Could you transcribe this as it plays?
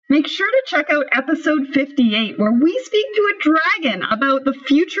Make sure to check out episode 58, where we speak to a dragon about the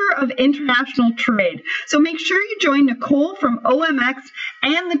future of international trade. So make sure you join Nicole from OMX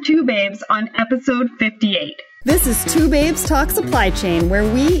and the Two Babes on episode 58. This is Two Babes Talk Supply Chain, where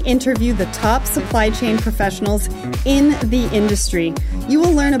we interview the top supply chain professionals in the industry. You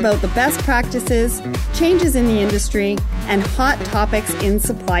will learn about the best practices, changes in the industry, and hot topics in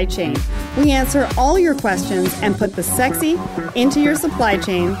supply chain. We answer all your questions and put the sexy into your supply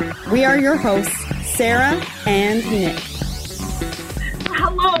chain. We are your hosts, Sarah and Nick.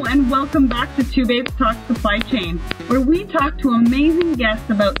 Hello and welcome back to Two Babes Talk Supply Chain, where we talk to amazing guests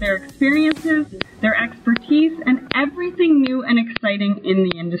about their experiences, their expertise, and everything new and exciting in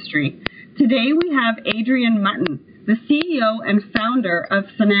the industry. Today we have Adrian Mutton, the CEO and founder of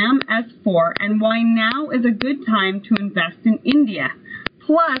Sanam S4, and why now is a good time to invest in India.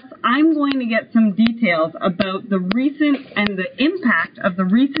 Plus, I'm going to get some details about the recent and the impact of the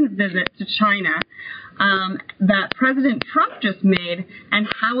recent visit to China that President Trump just made and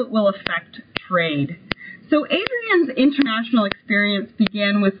how it will affect trade. So Adrian's international experience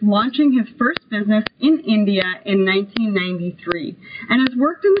began with launching his first business in India in 1993 and has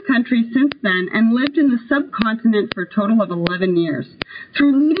worked in the country since then and lived in the subcontinent for a total of 11 years.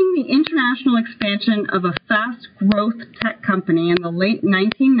 Through leading the international expansion of a fast growth tech company in the late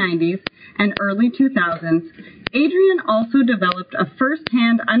 1990s and early 2000s, Adrian also developed a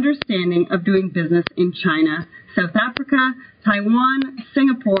first-hand understanding of doing business in China, South Africa, Taiwan,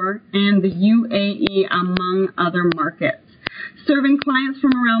 Singapore, and the UAE, among other markets. Serving clients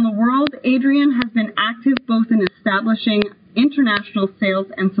from around the world, Adrian has been active both in establishing international sales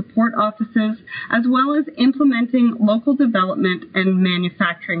and support offices, as well as implementing local development and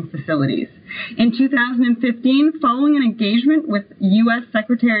manufacturing facilities. In 2015, following an engagement with U.S.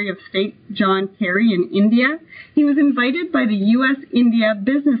 Secretary of State John Kerry in India, he was invited by the U.S.-India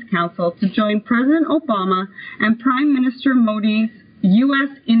Business Council to join President Obama and Prime Minister Modi's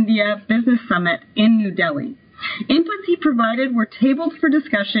U.S.-India Business Summit in New Delhi. Inputs he provided were tabled for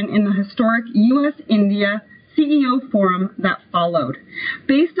discussion in the historic U.S.-India CEO forum that followed.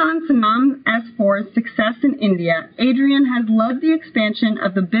 Based on Sanam S4's success in India, Adrian has led the expansion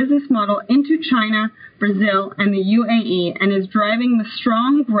of the business model into China, Brazil, and the UAE, and is driving the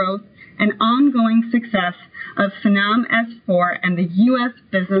strong growth and ongoing success of Sanam S4 and the U.S.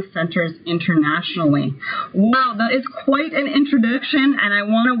 business centers internationally. Wow, that is quite an introduction, and I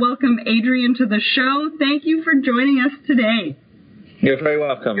want to welcome Adrian to the show. Thank you for joining us today. You're very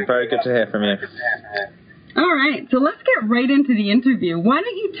welcome. Very good to hear from you. All right, so let's get right into the interview. Why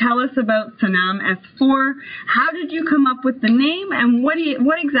don't you tell us about Sanam S4? How did you come up with the name, and what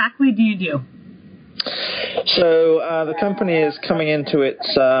exactly do you do? So the company is coming into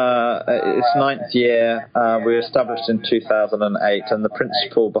its ninth year. We were established in 2008, and the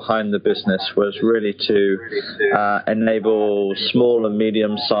principle behind the business was really to enable small and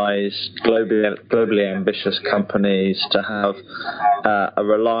medium-sized, globally ambitious companies to have a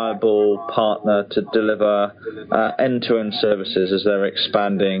reliable partner to deliver end-to-end services as they're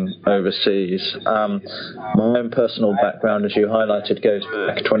expanding overseas. My own personal background, as you highlighted, goes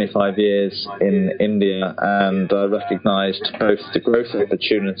back 25 years in India, and I recognised both the growth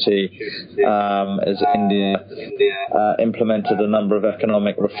opportunity as India implemented a number of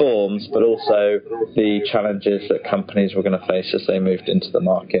economic reforms, but also the challenges that companies were going to face as they moved into the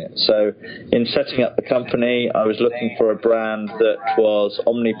market. So in setting up the company, I was looking for a brand that was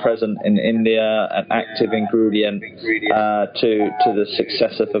omnipresent in India, an active ingredient to the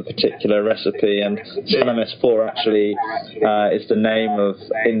success of a particular recipe, and Sanam S4 actually is the name of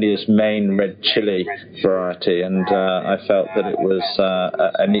India's main red chili variety, and I felt that it was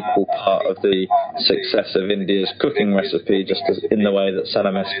an equal part of the success of India's cooking recipe, just as in the way that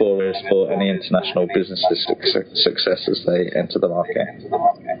Sanam S4 is for any international business's success as they enter the market.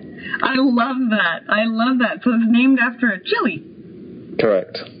 I love that. So it's named after a chili.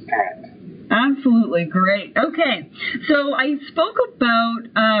 Correct. Absolutely great. Okay, so I spoke about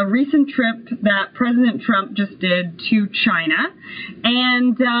a recent trip that President Trump just did to China,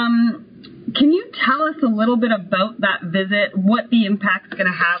 and can you tell us a little bit about that visit, what the impact's going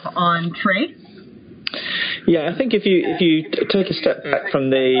to have on trade? Yeah, I think if you take a step back from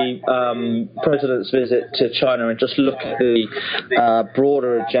the president's visit to China and just look at the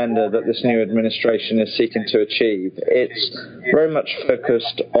broader agenda that this new administration is seeking to achieve, it's very much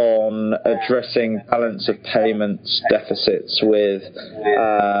focused on addressing balance of payments deficits with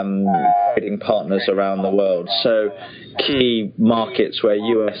trading partners around the world. So key markets where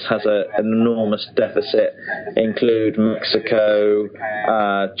US has an enormous deficit include Mexico,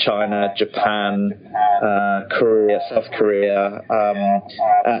 China, Japan, Korea, South Korea,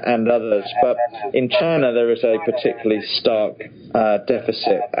 and others. But in China, there is a particularly stark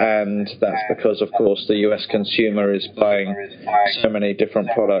deficit, and that's because, of course, the US consumer is buying so many different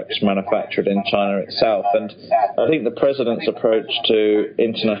products manufactured in China itself. And I think the president's approach to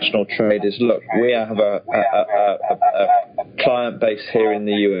international trade is, look, we have a client base here in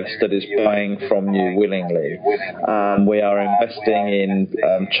the US that is buying from you willingly. We are investing in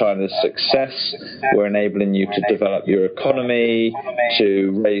China's success. We're enabling you to develop your economy,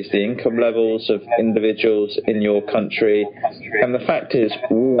 to raise the income levels of individuals in your country. And the fact is,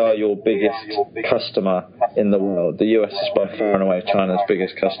 we are your biggest customer in the world. The US is by far and away China's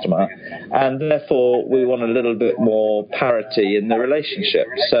biggest customer. And therefore, we want a little bit more parity in the relationship.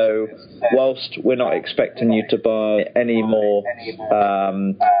 So whilst we're not expecting you to buy any more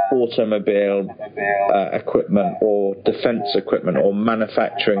automobile equipment or defense equipment or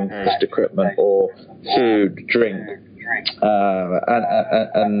manufacturing-based equipment or food, drink,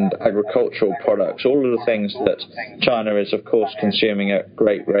 and agricultural products, all of the things that China is, of course, consuming at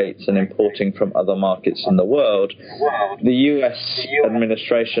great rates and importing from other markets in the world. The US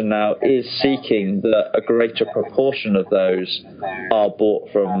administration now is seeking that a greater proportion of those are bought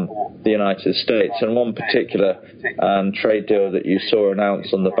from the United States. And one particular trade deal that you saw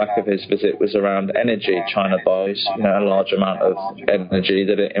announced on the back of his visit was around energy. China buys a large amount of energy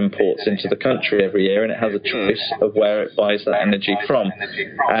that it imports into the country every year, and it has a choice of where it buys that energy from.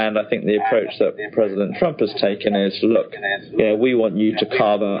 And I think the approach that President Trump has taken is, look, we want you to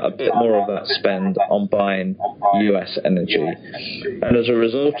carve out a bit more of that spend on buying US energy. And as a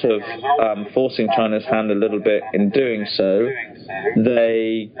result of forcing China's hand a little bit in doing so,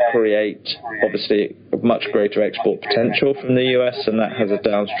 they create, obviously, much greater export potential from the US, and that has a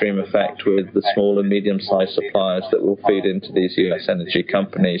downstream effect with the small and medium-sized suppliers that will feed into these US energy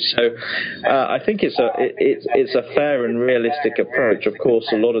companies. So I think it's a fair and realistic approach. Of course,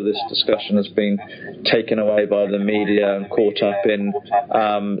 a lot of this discussion has been taken away by the media and caught up in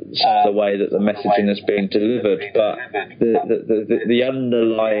some of the way that the messaging is being delivered. But the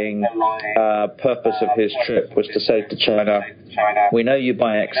underlying purpose of his trip was to say to China, we know you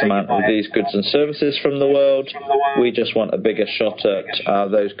buy X amount of these goods and services from the world. We just want a bigger shot at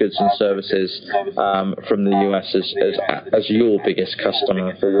those goods and services from the US as your biggest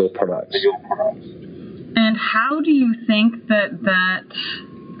customer for your products. And how do you think that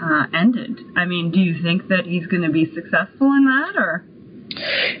ended? I mean, do you think that he's going to be successful in that, or?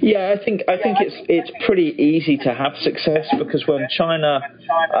 Yeah, I think it's pretty easy to have success, because when China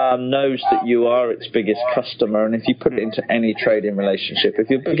knows that you are its biggest customer, and if you put it into any trading relationship, if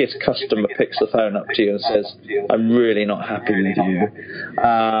your biggest customer picks the phone up to you and says, "I'm really not happy with you,"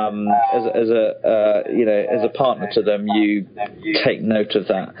 as a partner to them, you take note of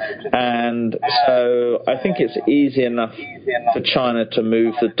that. And so I think it's easy enough for China to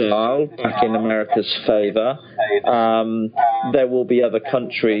move the dial back in America's favor. There will be other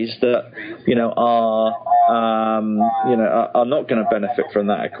countries that are not going to benefit from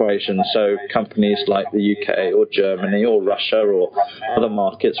that equation. So companies like the UK or Germany or Russia or other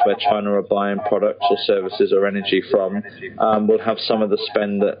markets where China are buying products or services or energy from will have some of the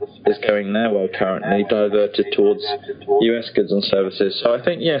spend that is going their way currently diverted towards US goods and services. So I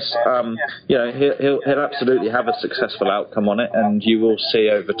think yes, he'll absolutely have a successful outcome on it, and you will see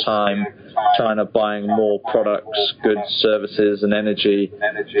over time China buying more products, goods, services and energy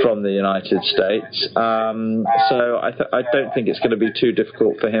from the United States. So I don't think it's going to be too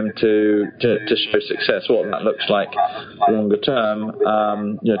difficult for him to show success. What that looks like longer term,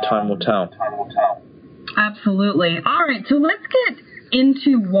 time will tell. Absolutely. All right, so let's get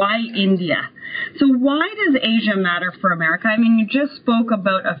into why India. So why does Asia matter for America? I mean, you just spoke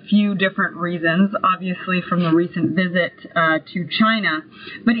about a few different reasons, obviously from the recent visit to China,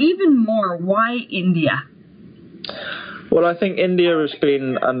 but even more, why India? Well, I think India has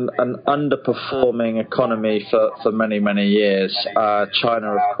been an underperforming economy for many, many years.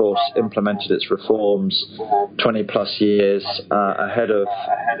 China, of course, implemented its reforms 20 plus years ahead of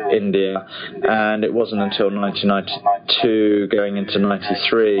India, and it wasn't until 1992, going into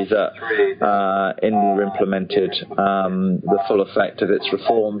 93, that India implemented the full effect of its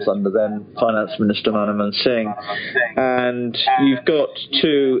reforms under then Finance Minister Manmohan Singh. And you've got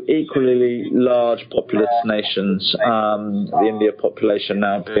two equally large populous nations, the India population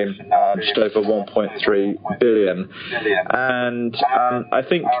now being just over 1.3 billion. And I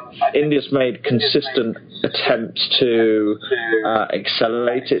think India's made consistent attempts to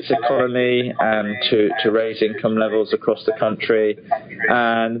accelerate its economy and to raise income levels across the country,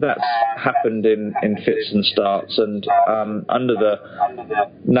 and that's happened in fits and starts. And under the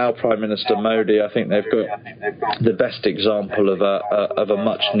now Prime Minister Modi, I think they've got the best example of a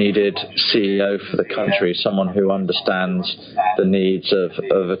much needed CEO for the country, someone who understands the needs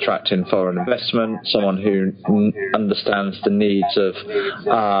of attracting foreign investment, someone who understands the needs of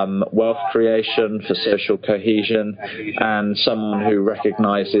wealth creation for social cohesion, and someone who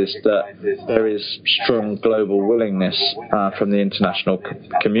recognises that there is strong global willingness from the international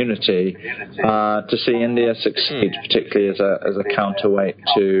community to see India succeed, particularly as a counterweight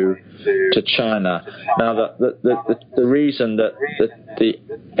to China. Now, the reason that the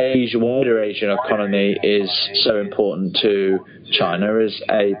wider Asian economy is so important to China is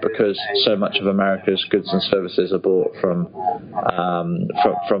because so much of America's goods and services are bought from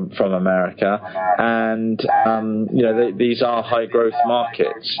America, and these are high growth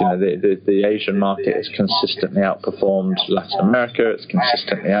markets. The Asian market has consistently outperformed Latin America, it's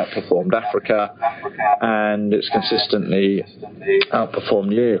consistently outperformed Africa, and it's consistently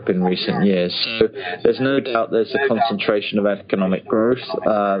outperformed Europe in recent years. So there's no doubt there's a concentration of economic growth.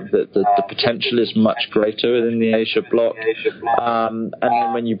 The potential is much greater within the Asia bloc. And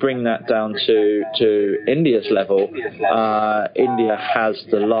then when you bring that down to India's level, India has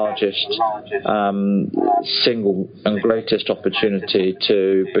the largest single and greatest opportunity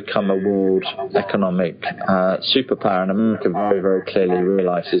to become a world economic superpower, and America very, very clearly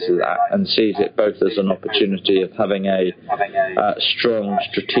realises that and sees it both as an opportunity of having a strong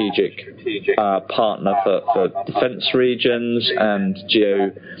strategic partner for defence regions and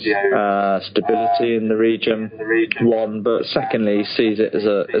stability in the region, one, but secondly sees it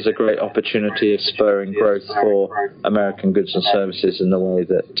as a great opportunity of spurring growth for American goods and services in the way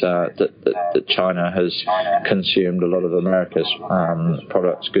that China has consumed a lot of America's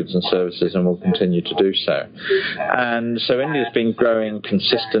products, goods and services, and will continue to do so. And so India's been growing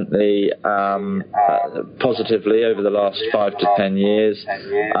consistently positively over the last 5 to 10 years.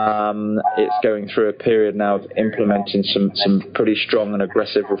 It's going through a period now of implementing some pretty strong and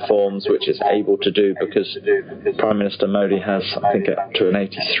aggressive reforms, which it's able to do because Prime Minister Modi has, I think, up to an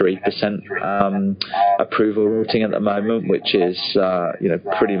 83% approval rating at the moment, which is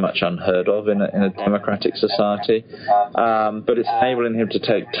pretty much unheard of in a democratic society. But it's enabling him to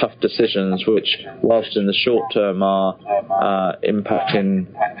take tough decisions, which, whilst in the short term are impacting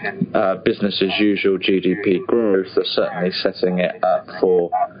business as usual GDP growth, are certainly setting it up for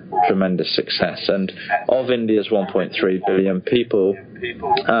tremendous success. And of India's 1.3 billion people,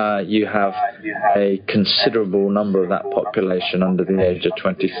 you have a considerable number of that population under the age of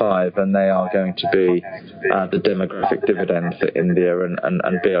 25, and they are going to be the demographic dividend for India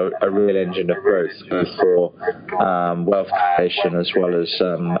and be a real engine of growth, both for wealth creation as well as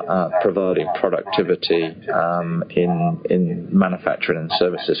providing productivity in manufacturing and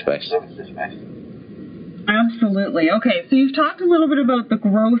services space. Absolutely. Okay, so you've talked a little bit about the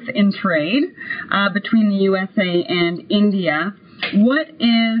growth in trade between the USA and India.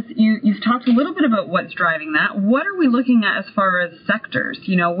 You've talked a little bit about what's driving that. What are we looking at as far as sectors?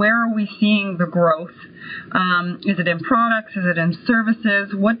 Where are we seeing the growth? Is it in products? Is it in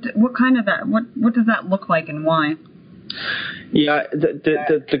services? What does that look like, and why? Yeah,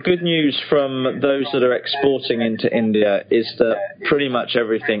 the good news from those that are exporting into India is that pretty much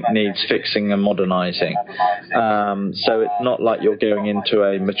everything needs fixing and modernising. So it's not like you're going into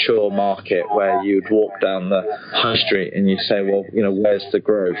a mature market where you'd walk down the high street and you say, well, where's the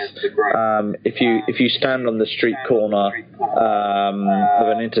growth? If you stand on the street corner of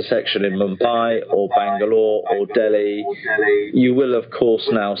an intersection in Mumbai or Bangalore or Delhi, you will of course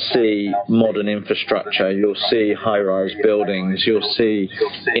now see modern infrastructure. You'll see high-rise buildings. You'll see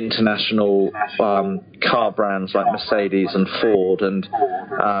international car brands like Mercedes and Ford and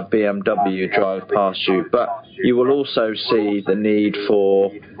BMW drive past you. But you will also see the need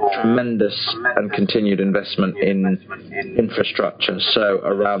for tremendous and continued investment in infrastructure. So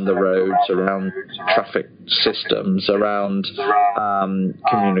around the roads, around traffic systems, around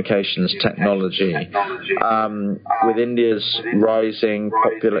communications technology. With India's growing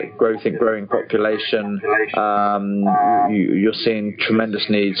population, you're seeing tremendous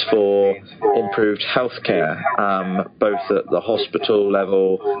needs for improved healthcare, both at the hospital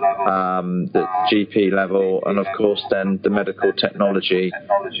level, the GP level, and of course then the medical technology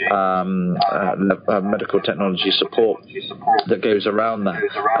support that goes around that.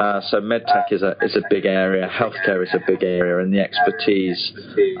 So medtech is a big area, healthcare is a big area, and the expertise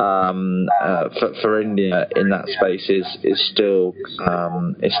for India in that space is still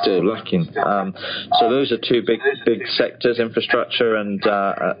lacking. So those are two big sectors, infrastructure and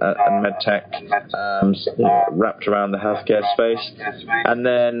medtech, wrapped around the healthcare space. And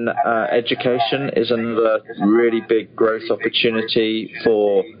then education is another really big growth opportunity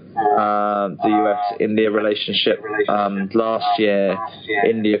for the US-India relationship. Last year,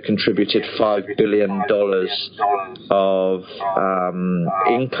 India contributed $5 billion of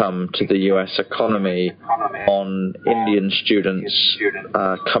income to the US economy on Indian students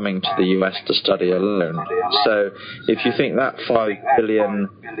coming to the US to study alone. So if you think that $5 billion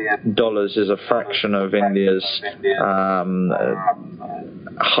is a fraction of India's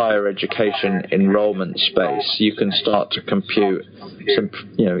higher education enrollment space, you can start to compute some,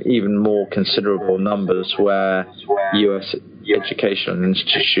 even more considerable numbers where US educational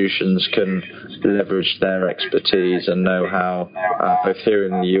institutions can leverage their expertise and know-how, both here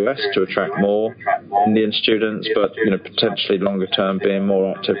in the US to attract more Indian students, but potentially longer term being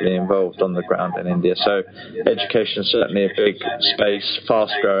more actively involved on the ground in India. So education is certainly a big space,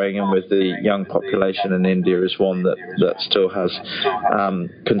 fast growing, and with the young population in India is one that still has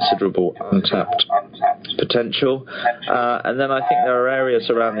considerable untapped potential. And then I think there are areas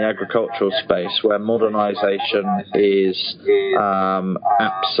around the agricultural space where modernization is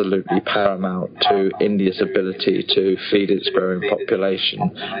absolutely paramount to India's ability to feed its growing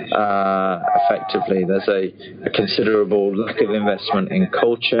population effectively. There's a considerable lack of investment in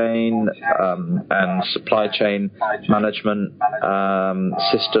cold chain and supply chain management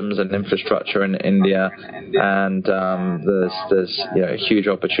systems and infrastructure in India, and there's a huge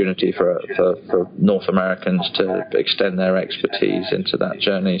opportunity for North Americans to extend their expertise into that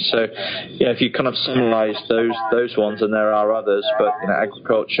journey. So, if you kind of summarize those ones, and there are others, but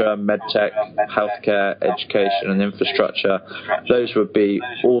agriculture, medtech, healthcare, education, and infrastructure, those would be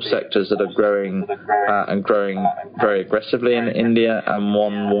all sectors that are growing and growing very aggressively in India, and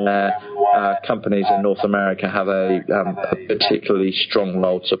one where companies in North America have a particularly strong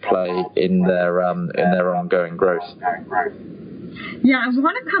role to play in their ongoing growth. Yeah, I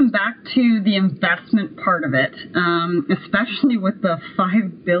want to come back to the investment part of it, especially with the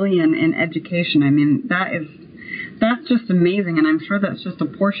 $5 billion in education. I mean, that's just amazing, and I'm sure that's just a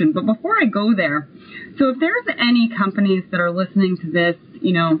portion. But before I go there, so if there's any companies that are listening to this,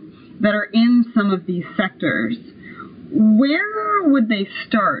 that are in some of these sectors, where would they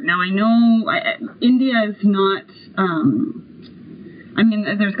start? Now, I know India is not...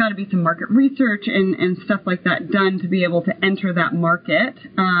 there's got to be some market research and stuff like that done to be able to enter that market,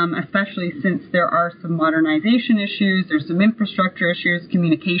 especially since there are some modernization issues, there's some infrastructure issues,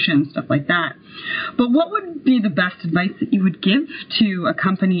 communication, stuff like that. But what would be the best advice that you would give to a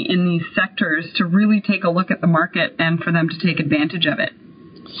company in these sectors to really take a look at the market and for them to take advantage of it?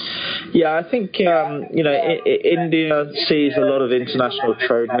 Yeah, I think, India sees a lot of international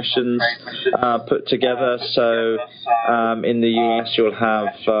trade missions put together. So in the US, you'll have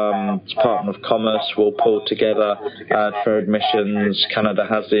Department of Commerce will pull together trade missions. Canada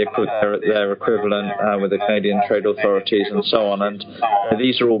has their equivalent with the Canadian trade authorities and so on. And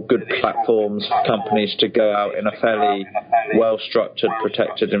these are all good platforms for companies to go out in a fairly well-structured,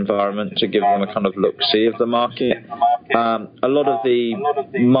 protected environment to give them a kind of look-see of the market. A lot of the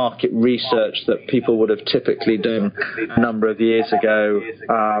market research that people would have typically done a number of years ago,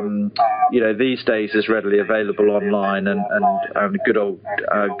 these days is readily available online, and good old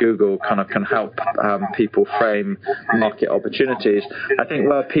Google kind of can help people frame market opportunities. I think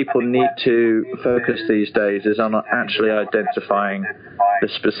where people need to focus these days is on actually identifying the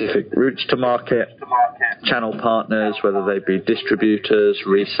specific routes to market, channel partners, whether they be distributors,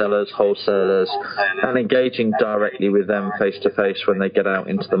 resellers, wholesalers, and engaging directly with them face-to-face when they get out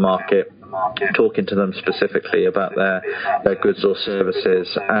into the market, talking to them specifically about their goods or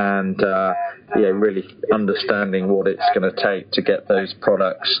services, and really understanding what it's going to take to get those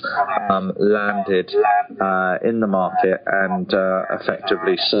products landed in the market and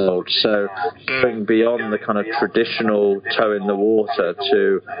effectively sold. So going beyond the kind of traditional toe in the water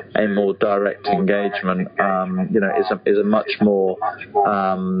to a more direct engagement, is a much more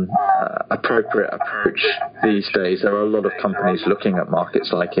appropriate approach these days. There are a lot of companies looking at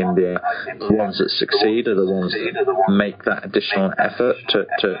markets like India the ones that succeed are the ones that make that additional effort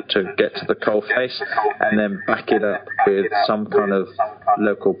to get to the coalface, and then back it up with some kind of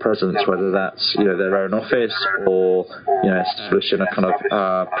local presence, whether that's their own office or establishing a kind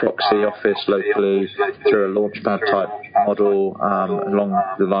of proxy office locally through a launchpad type model along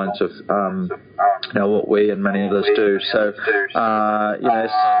the lines of what we and many others do. So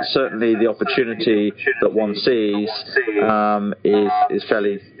certainly the opportunity that one sees is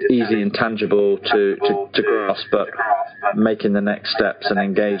fairly easy and tangible to grasp, but making the next steps and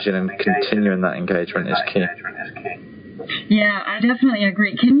engaging and continuing that engagement is key. Yeah, I definitely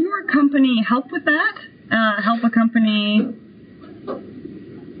agree. Can your company help with that? Help a company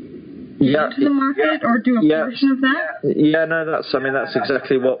to the market or do a portion of that? Yeah, no, that's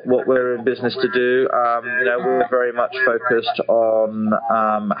exactly what we're in business to do. We're very much focused on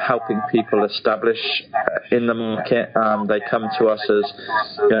helping people establish in the market. They come to us as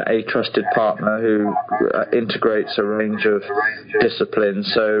a trusted partner who integrates a range of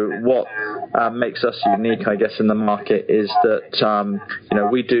disciplines. So what makes us unique, I guess, in the market is that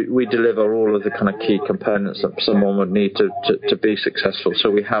we deliver all of the kind of key components that someone would need to be successful.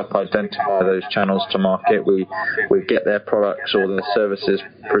 So we help identify those channels to market. We get their products or their services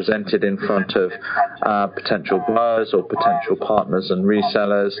presented in front of potential buyers or potential partners and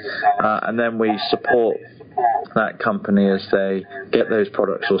resellers, and then we support that company as they get those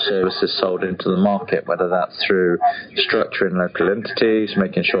products or services sold into the market, whether that's through structuring local entities,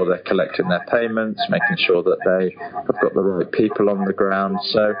 making sure they're collecting their payments, making sure that they have got the right people on the ground.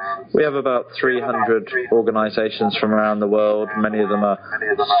 So we have about 300 organizations from around the world. Many of them are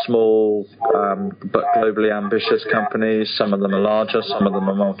small but globally ambitious companies. Some of them are larger, some of them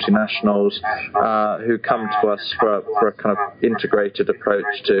are multinationals, who come to us for a kind of integrated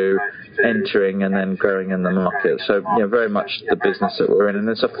approach to entering and then growing in the market. So very much the business that we're in, and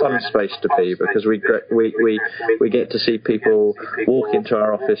it's a fun space to be because we get to see people walk into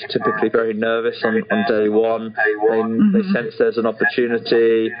our office typically very nervous on day one. They sense there's an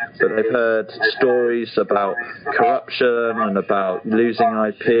opportunity, but they've heard stories about corruption and about losing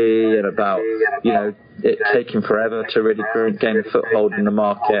IP and about it taking forever to really gain a foothold in the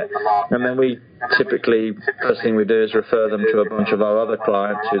market. And then we typically, first thing we do is refer them to a bunch of our other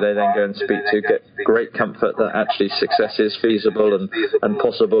clients who they then go and speak to, get great comfort that actually success is feasible and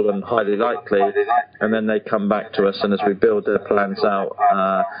possible and highly likely, and then they come back to us, and as we build their plans out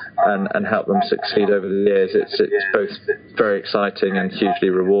and help them succeed over the years, it's both very exciting and hugely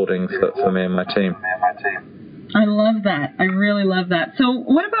rewarding for me and my team. I love that. I really love that. So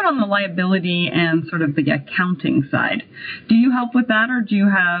what about on the liability and sort of the accounting side? Do you help with that, or do you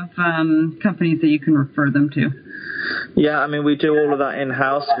have companies that you can refer them to? Yeah, we do all of that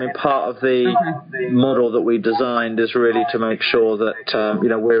in-house. Part of the model that we designed is really to make sure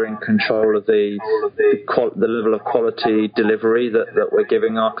that we're in control of the level of quality delivery that we're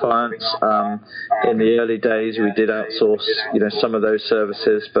giving our clients. In the early days, we did outsource some of those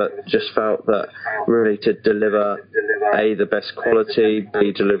services, but just felt that really to deliver A, the best quality,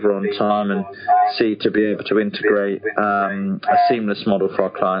 B, deliver on time, and C, to be able to integrate a seamless model for our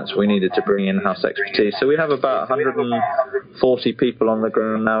clients, we needed to bring in-house expertise. So we have about 140 people on the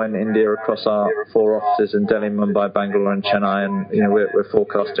ground now in India across our 4 offices in Delhi, Mumbai, Bangalore and Chennai, and we're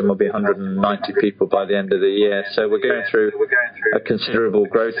forecasting we'll be 190 people by the end of the year. So we're going through a considerable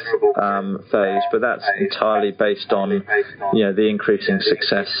growth phase, but that's entirely based on the increasing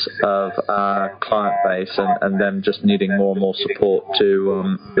success of our client base and them just needing more and more support to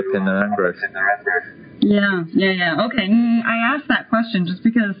underpin their own growth. Yeah. Okay. I asked that question just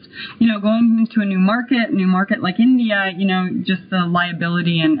because, going into a new market like India, just the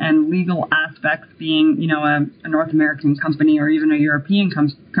liability and legal aspects being, a North American company or even a European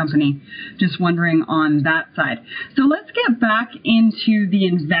company, just wondering on that side. So let's get back into the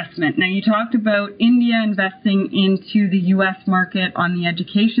investment. Now, you talked about India investing into the U.S. market on the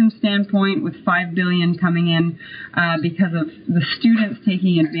education standpoint with $5 billion coming in because of the students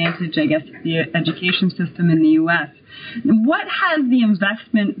taking advantage, I guess, of the education system in the U.S. What has the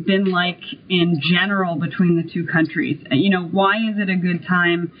investment been like in general between the two countries? Why is it a good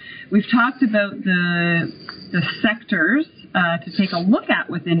time? We've talked about the sectors to take a look at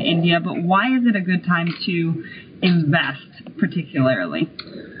within India, but why is it a good time to invest particularly?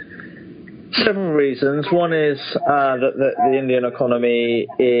 Several reasons. One is that the Indian economy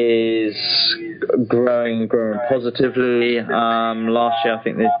is growing positively. Last year, I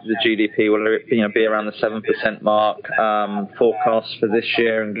think the GDP will be around the 7% mark. Forecasts for this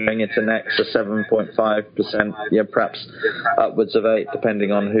year and going into next are 7.5%, perhaps upwards of 8%,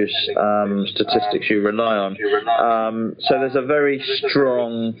 depending on whose statistics you rely on. So there's a very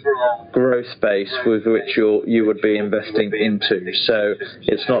strong growth base with which you would be investing into. So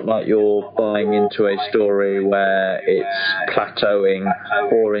it's not like you're buying into a story where it's plateauing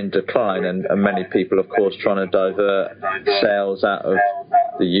or in decline, and many people, of course, trying to divert sales out of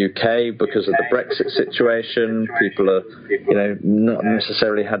the UK because of the Brexit situation. People are, not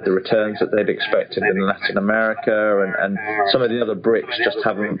necessarily had the returns that they'd expected in Latin America, and some of the other BRICS just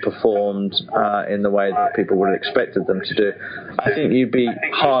haven't performed in the way that people would have expected them to do. I think you'd be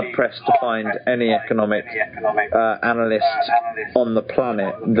hard-pressed to find any economic analyst on the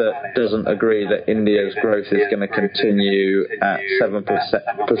planet that doesn't agree that India's growth is going to continue at 7%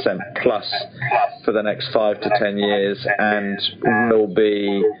 plus for the next 5 to 10 years and will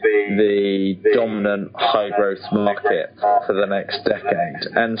be the dominant high-growth market for the next decade.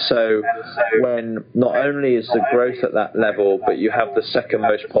 And so when not only is the growth at that level, but you have the second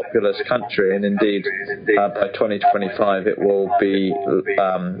most populous country, and indeed by 2025 it will be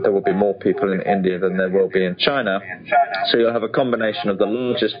there will be more people in India than there will be in China. So you'll have a combination of the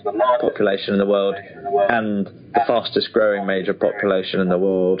largest population in the world and the fastest growing major population in the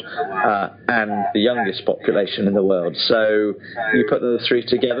world and the youngest population in the world. So you put the three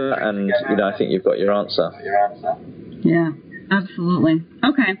together and I think you've got your answer. Yeah. Absolutely.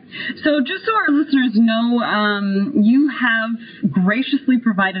 Okay. So just so our listeners know, you have graciously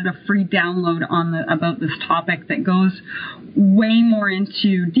provided a free download about this topic that goes way more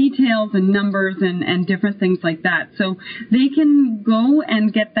into details and numbers and different things like that. So they can go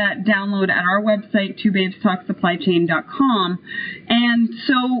and get that download at our website, twobabestalksupplychain.com. And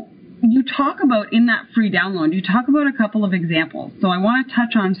so you talk about, in that free download, you talk about a couple of examples. So I want to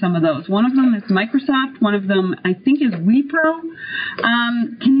touch on some of those. One of them is Microsoft. One of them, I think, is Wipro.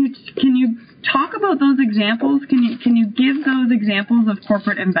 Can you talk about those examples? Can you give those examples of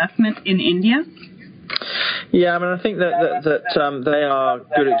corporate investment in India? Yeah, I think that they are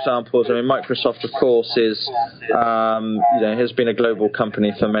good examples. Microsoft, of course, has been a global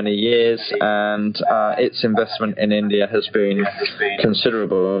company for many years, and its investment in India has been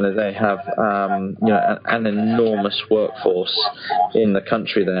considerable. They have an enormous workforce in the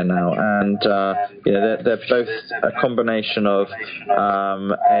country there now, and they're both a combination of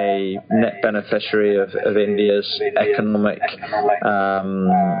a net beneficiary of India's economic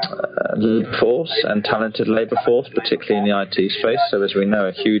labor force and talented labor force, particularly in the IT space. So as we know,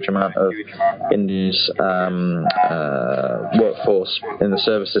 a huge amount of India's workforce in the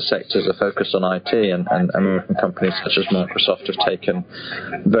services sectors are focused on IT, and American companies such as Microsoft have taken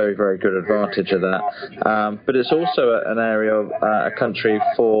very, very good advantage of that. But it's also an area of a country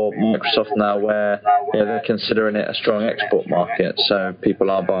for Microsoft now where they're considering it a strong export market. So people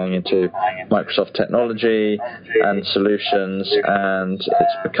are buying into Microsoft technology and solutions, and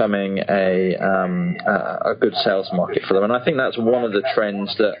it's becoming a good sales market for them. And I think that's one of the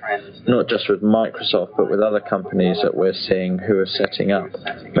trends that, not just with Microsoft, but with other companies that we're seeing who are setting up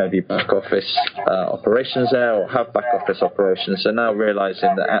maybe back office operations there or have back office operations, are now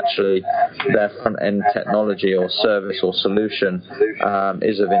realizing that actually their front end technology or service or solution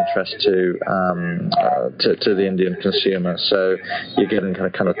is of interest to the Indian consumer. So you're getting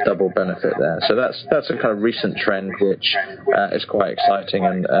kind of double benefit there. So that's a kind of recent trend which is quite exciting,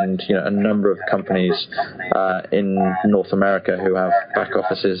 and a number of companies in North America who have back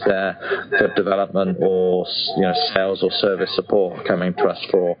offices there for development or sales or service support coming to us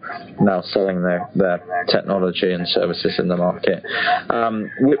for now selling their technology and services in the market.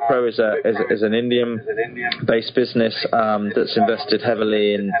 Wipro is an Indian-based business that's invested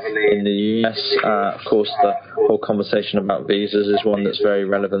heavily in the US. Of course, the whole conversation about visas is one that's very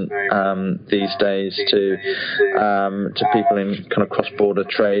relevant these days to people in kind of cross-border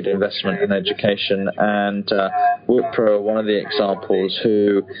trade, investment, and education. And Wipro are one of the examples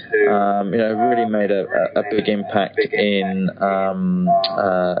who really made a big impact in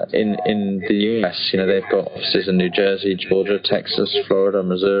the US. They've got offices in New Jersey, Georgia, Texas, Florida,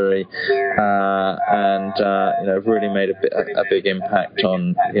 Missouri, and really made a big impact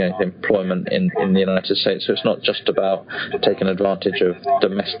on employment in the United States. So it's not just about taking advantage of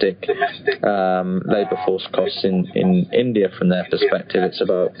domestic labor force costs in India from their perspective. It's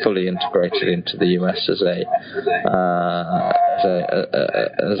about fully integrated into the US as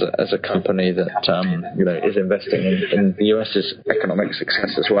a company that is investing in the US's economic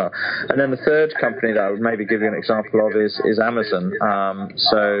success as well. And then the third company that I would maybe give you an example of is Amazon.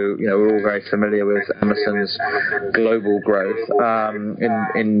 So we're all very familiar with Amazon's global growth.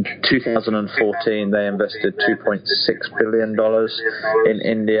 In 2014, they invested $2.6 billion in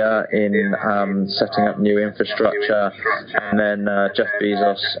India in setting up new infrastructure, and then Jeff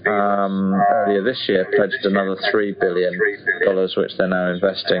Bezos earlier this year pledged another $3 billion, which they're now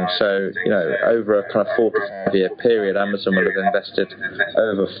investing. So over a kind of 4 to 5 year period, Amazon will have invested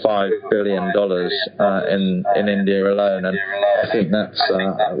over $5 billion in India alone, and I think that's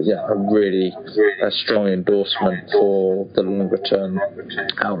a really strong endorsement for the longer term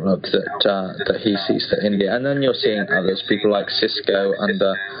outlook that he sees for India. And then you're seeing others, people like Cisco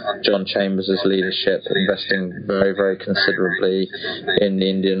under John Chambers' leadership, investing very, very considerably in the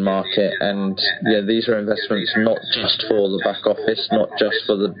Indian market. And these are investments not just for the back office, not just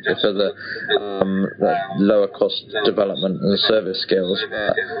for the lower cost development and service skills,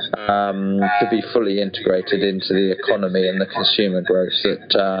 but to be fully integrated into the economy and the consumer growth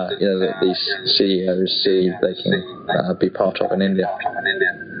that these CEOs see they can be part of in India.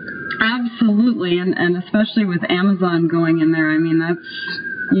 Absolutely, and especially with Amazon going in there, I mean, that's,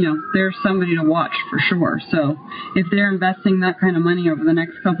 there's somebody to watch for sure. So if they're investing that kind of money over the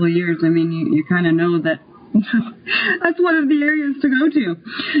next couple of years, I mean, you kind of know that that's one of the areas to go to.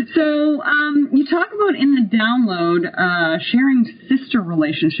 So you talk about in the download sharing sister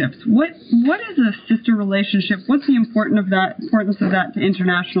relationships. What is a sister relationship? What's the importance of that to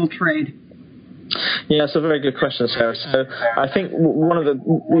international trade? Yeah, it's a very good question, Sarah. So I think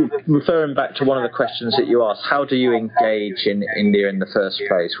referring back to one of the questions that you asked, how do you engage in India in the first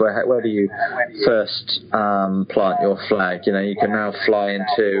place? Where do you first plant your flag? You can now fly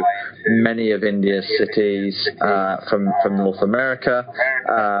into many of India's cities from North America.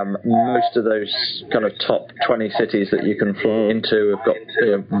 Most of those kind of top 20 cities that you can fly into have got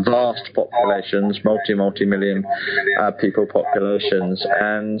vast populations, multi-million people populations,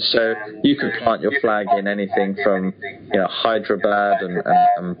 and so you can plant your flag in anything from Hyderabad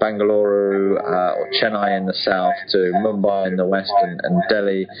and Bangalore or Chennai in the south to Mumbai in the west and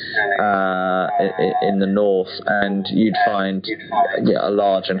Delhi in the north, and you'd find a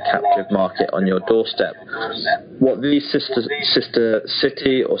large and captive market on your doorstep. What these sister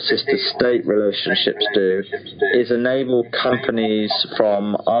city or sister state relationships do is enable companies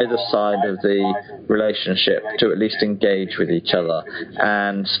from either side of the relationship to at least engage with each other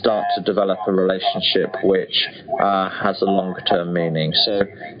and start to develop a relationship which has a longer term meaning. So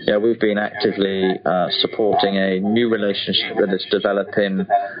we've been actively supporting a new relationship that is developing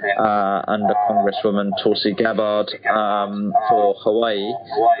under Congresswoman Tulsi Gabbard for Hawaii,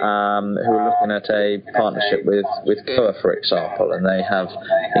 who are looking at a partnership with Goa, for example, and they have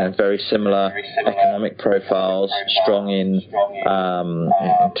very similar economic profiles, strong in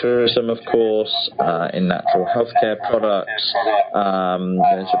tourism, of course, in natural healthcare products.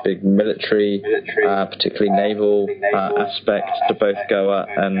 There's a big military, particularly naval aspect to both Goa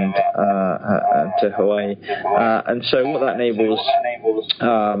and to Hawaii. And so what that enables,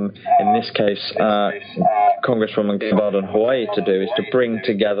 in this case, Congresswoman Gabbard on Hawaii to do is to bring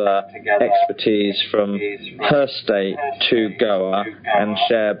together expertise from her state to Goa and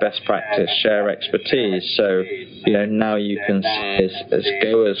share best practice, share expertise. So, now you can see as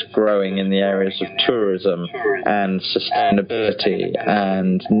Goa's growing in the areas of tourism and sustainability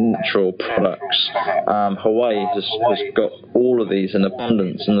and natural products, Hawaii has got all of these in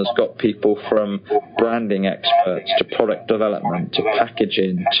abundance and has got people from branding experts to product development to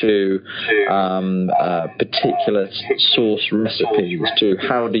packaging to particular source recipes to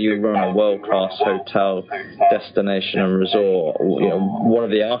how do you run a world-class hotel, destination and resort. One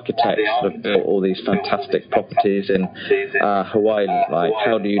of the architects that have built all these fantastic properties in Hawaii look like.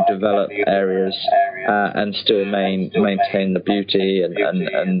 How do you develop areas and still maintain the beauty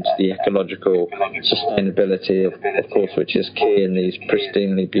and the ecological sustainability, of course, which is key in these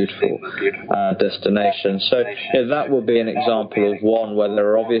pristinely beautiful destinations. So that will be an example of one where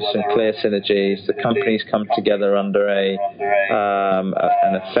there are obvious and clear synergies. The companies come together under an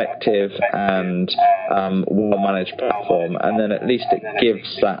effective and well-managed platform, and then at least it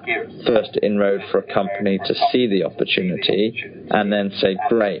gives that first inroad for a company to see the opportunity and then say,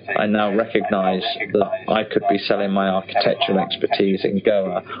 great, I now recognize that I could be selling my architectural expertise in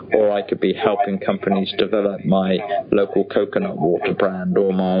Goa, or I could be helping companies develop my local coconut water brand,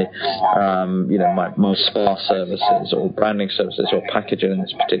 or my my spa services or branding services or packaging in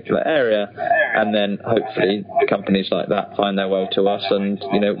this particular area. And then hopefully companies like that find their way to us, and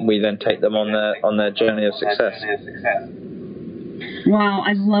we then take them on their journey of success. Wow,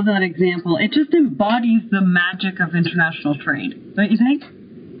 I love that example. It just embodies the magic of international trade, don't you think?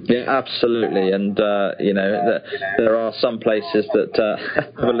 Yeah, absolutely. And, there are some places that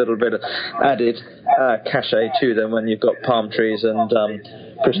have a little bit of added cachet to them when you've got palm trees and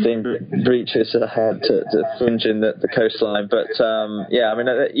pristine beaches to fringe in the coastline. But,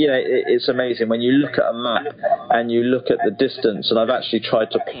 it's amazing when you look at a map and you look at the distance, and I've actually tried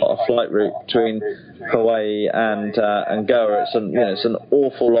to plot a flight route between Hawaii and Goa. It's an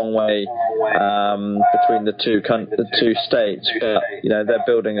awful long way between the two states, but they're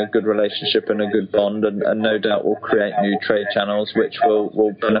building a good relationship and a good bond, and no doubt will create new trade channels which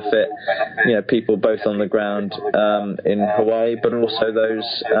will benefit people both on the ground in Hawaii, but also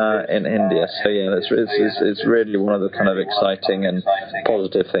those in India. So it's really one of the kind of exciting and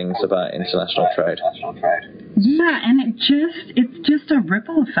positive things about international trade. Yeah, and it's just a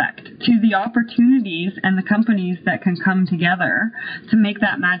ripple effect to the opportunities and the companies that can come together to make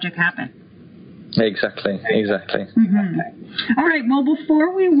that magic happen. Exactly. Mm-hmm. All right. Well,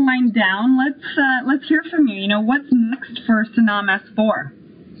 before we wind down, let's hear from you. What's next for Sanam S4?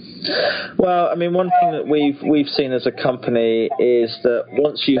 Well, I mean, one thing that we've seen as a company is that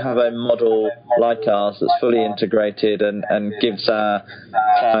once you have a model like ours that's fully integrated and gives our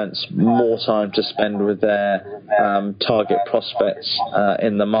clients more time to spend with their target prospects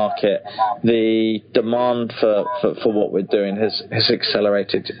in the market, the demand for what we're doing has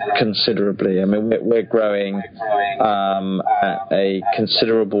accelerated considerably. I mean, we're growing at a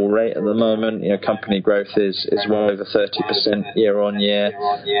considerable rate at the moment. Company growth is well over 30% year on year.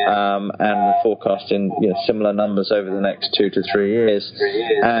 And we're forecasting similar numbers over the next 2 to 3 years.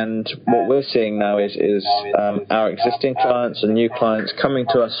 And what we're seeing now is our existing clients and new clients coming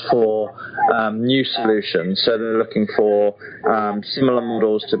to us for new solutions. So they're looking for similar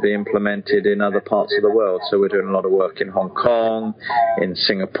models to be implemented in other parts of the world. So we're doing a lot of work in Hong Kong, in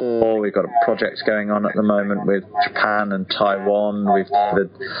Singapore. We've got projects going on at the moment with Japan and Taiwan. We've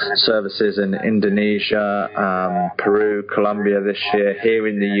delivered services in Indonesia, Peru, Colombia this year, here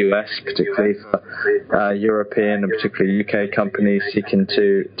in the US, particularly for European and particularly UK companies seeking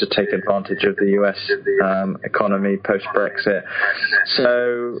to take advantage of the US economy post-Brexit.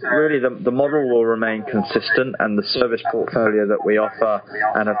 So really the model will remain consistent, and the service portfolio that we offer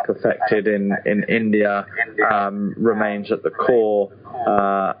and have perfected in India remains at the core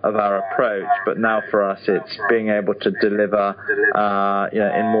of our approach. But now for us, it's being able to deliver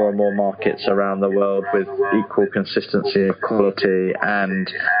in more and more markets around the world with equal consistency of quality, and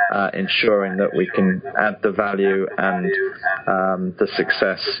ensuring that we can add the value and the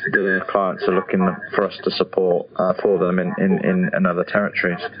success that our clients are looking for us to support for them in other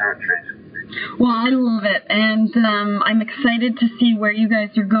territories. Well, I love it, and I'm excited to see where you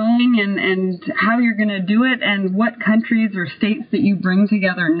guys are going and how you're going to do it, and what countries or states that you bring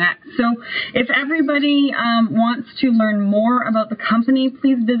together next. So if everybody wants to learn more about the company,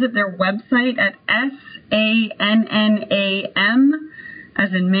 please visit their website at SANNAM,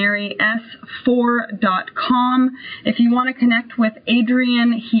 as in Mary, S4.com. If you want to connect with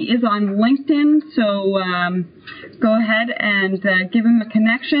Adrian, he is on LinkedIn, so go ahead and give him a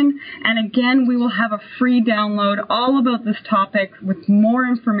connection. And again, we will have a free download all about this topic with more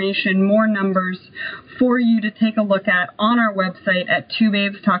information, more numbers for you to take a look at on our website at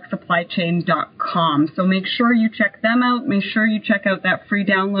twobabestalksupplychain.com. So make sure you check them out. Make sure you check out that free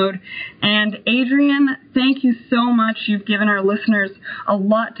download. And Adrian, thank you so much. You've given our listeners a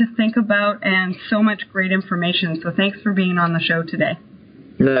lot to think about and so much great information. So thanks for being on the show today.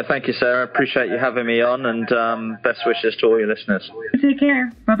 No, thank you, Sarah. I appreciate you having me on, and best wishes to all your listeners. Take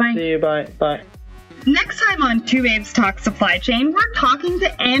care. Bye-bye. See you. Bye. Bye. Next time on Two Babes Talk Supply Chain, we're talking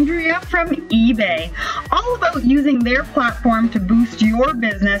to Andrea from eBay, all about using their platform to boost your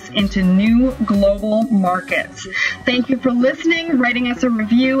business into new global markets. Thank you for listening, writing us a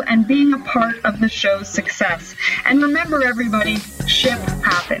review, and being a part of the show's success. And remember, everybody, ship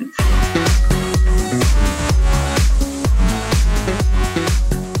happens.